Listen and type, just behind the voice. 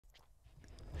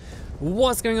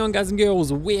What's going on, guys and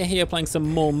girls? We're here playing some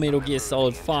more Metal Gear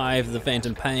Solid 5 The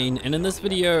Phantom Pain, and in this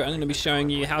video I'm going to be showing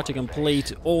you how to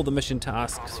complete all the mission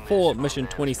tasks for mission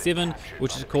 27,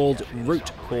 which is called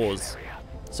Root Cause.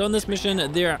 So in this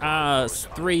mission there are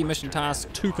 3 mission tasks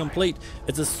to complete.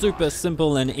 It's a super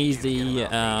simple and easy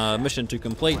mission to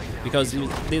complete because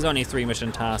there's only 3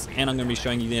 mission tasks, and I'm going to be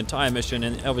showing you the entire mission,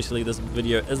 and obviously this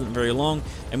video isn't very long,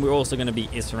 and we're also going to be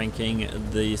S-ranking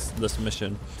this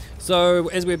mission. So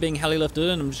as we're being heli lifted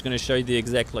in, I'm just going to show you the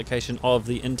exact location of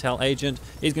the intel agent.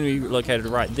 He's going to be located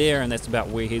right there, and that's about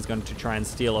where he's going to try and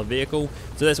steal a vehicle.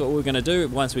 So that's what we're going to do.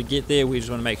 Once we get there, we just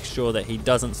want to make sure that he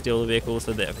doesn't steal the vehicle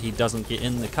so that he doesn't get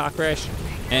in the car crash.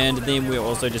 And then we're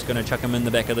also just going to chuck him in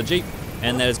the back of the Jeep,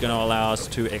 and that is going to allow us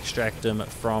to extract him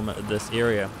from this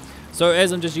area. So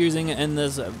as I'm just using in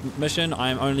this mission,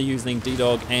 I'm only using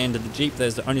D-Dog and the Jeep.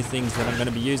 Those are the only things that I'm going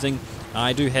to be using.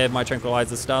 I do have my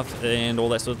tranquilizer stuff and all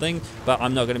that sort of thing, but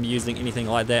I'm not going to be using anything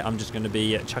like that. I'm just going to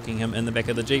be chucking him in the back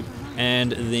of the Jeep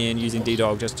and then using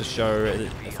D-Dog just to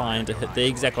hit the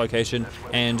exact location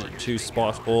and to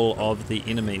spot all of the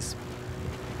enemies.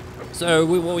 So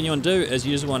what you want to do is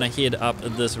you just want to head up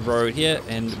this road here,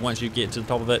 and once you get to the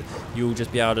top of it, you'll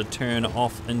just be able to turn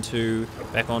off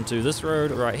back onto this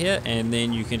road right here, and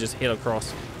then you can just head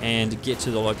across and get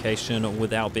to the location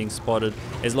without being spotted,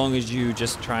 as long as you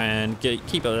just try and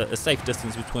keep a safe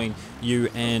distance between you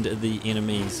and the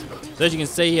enemies. So as you can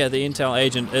see, the intel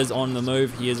agent is on the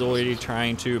move. He is already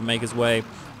trying to make his way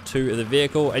to the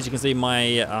vehicle. As you can see,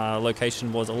 my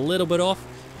location was a little bit off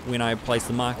when I place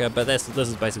the marker, but this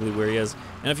is basically where he is.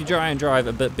 And if you try and drive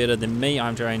a bit better than me,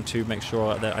 I'm trying to make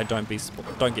sure that I don't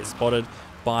get spotted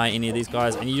by any of these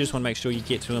guys, and you just want to make sure you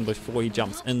get to him before he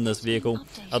jumps in this vehicle,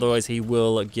 otherwise he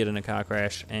will get in a car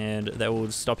crash, and that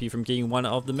will stop you from getting one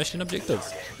of the mission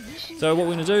objectives. So what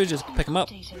we're going to do is just pick him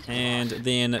up and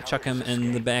then chuck him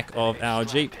in the back of our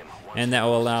Jeep, and that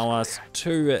will allow us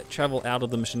to travel out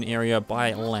of the mission area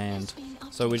by land.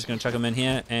 So we're just going to chuck him in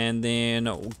here and then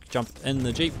jump in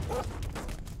the Jeep.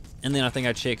 And then I think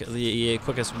I check the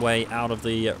quickest way out of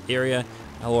the area,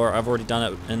 or I've already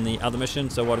done it in the other mission.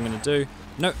 So what I'm going to do,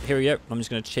 nope, here we go. I'm just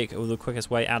going to check the quickest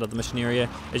way out of the mission area.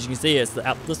 As you can see, it's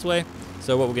out this way.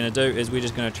 So what we're going to do is we're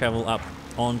just going to travel up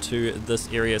onto this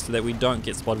area so that we don't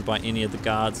get spotted by any of the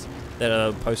guards that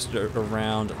are posted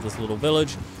around this little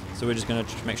village. So we're just going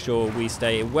to make sure we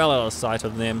stay well out of sight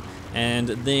of them, and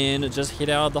then just head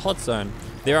out of the hot zone.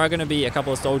 There are going to be a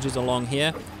couple of soldiers along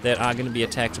here that are going to be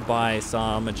attacked by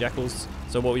some jackals.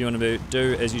 So what you want to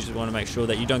do is you just want to make sure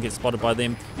that you don't get spotted by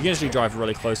them. You can actually drive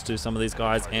really close to some of these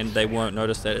guys and they won't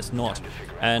notice that it's not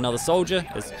another soldier,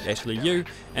 it's actually you.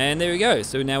 And there we go.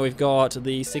 So now we've got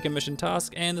the second mission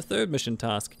task and the third mission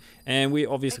task. And we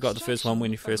obviously got the first one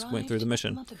when you first went through the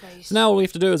mission. So now all we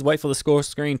have to do is wait for the score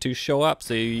screen to show up,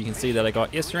 so you can see that I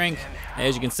got S rank.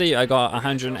 As you can see, I got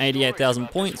 188,000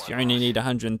 points. You only need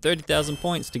 130,000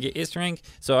 points to get S rank.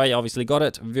 So I obviously got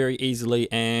it very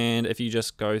easily, and if you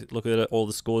just go look at it, all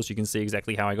the scores, you can see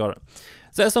exactly how I got it.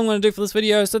 So that's all I'm going to do for this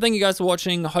video. So thank you guys for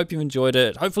watching. I hope you enjoyed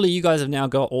it. Hopefully you guys have now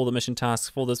got all the mission tasks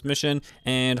for this mission,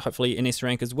 and hopefully an S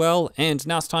rank as well. And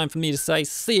now it's time for me to say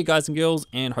see you guys and girls,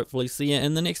 and hopefully see you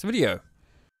in the next video.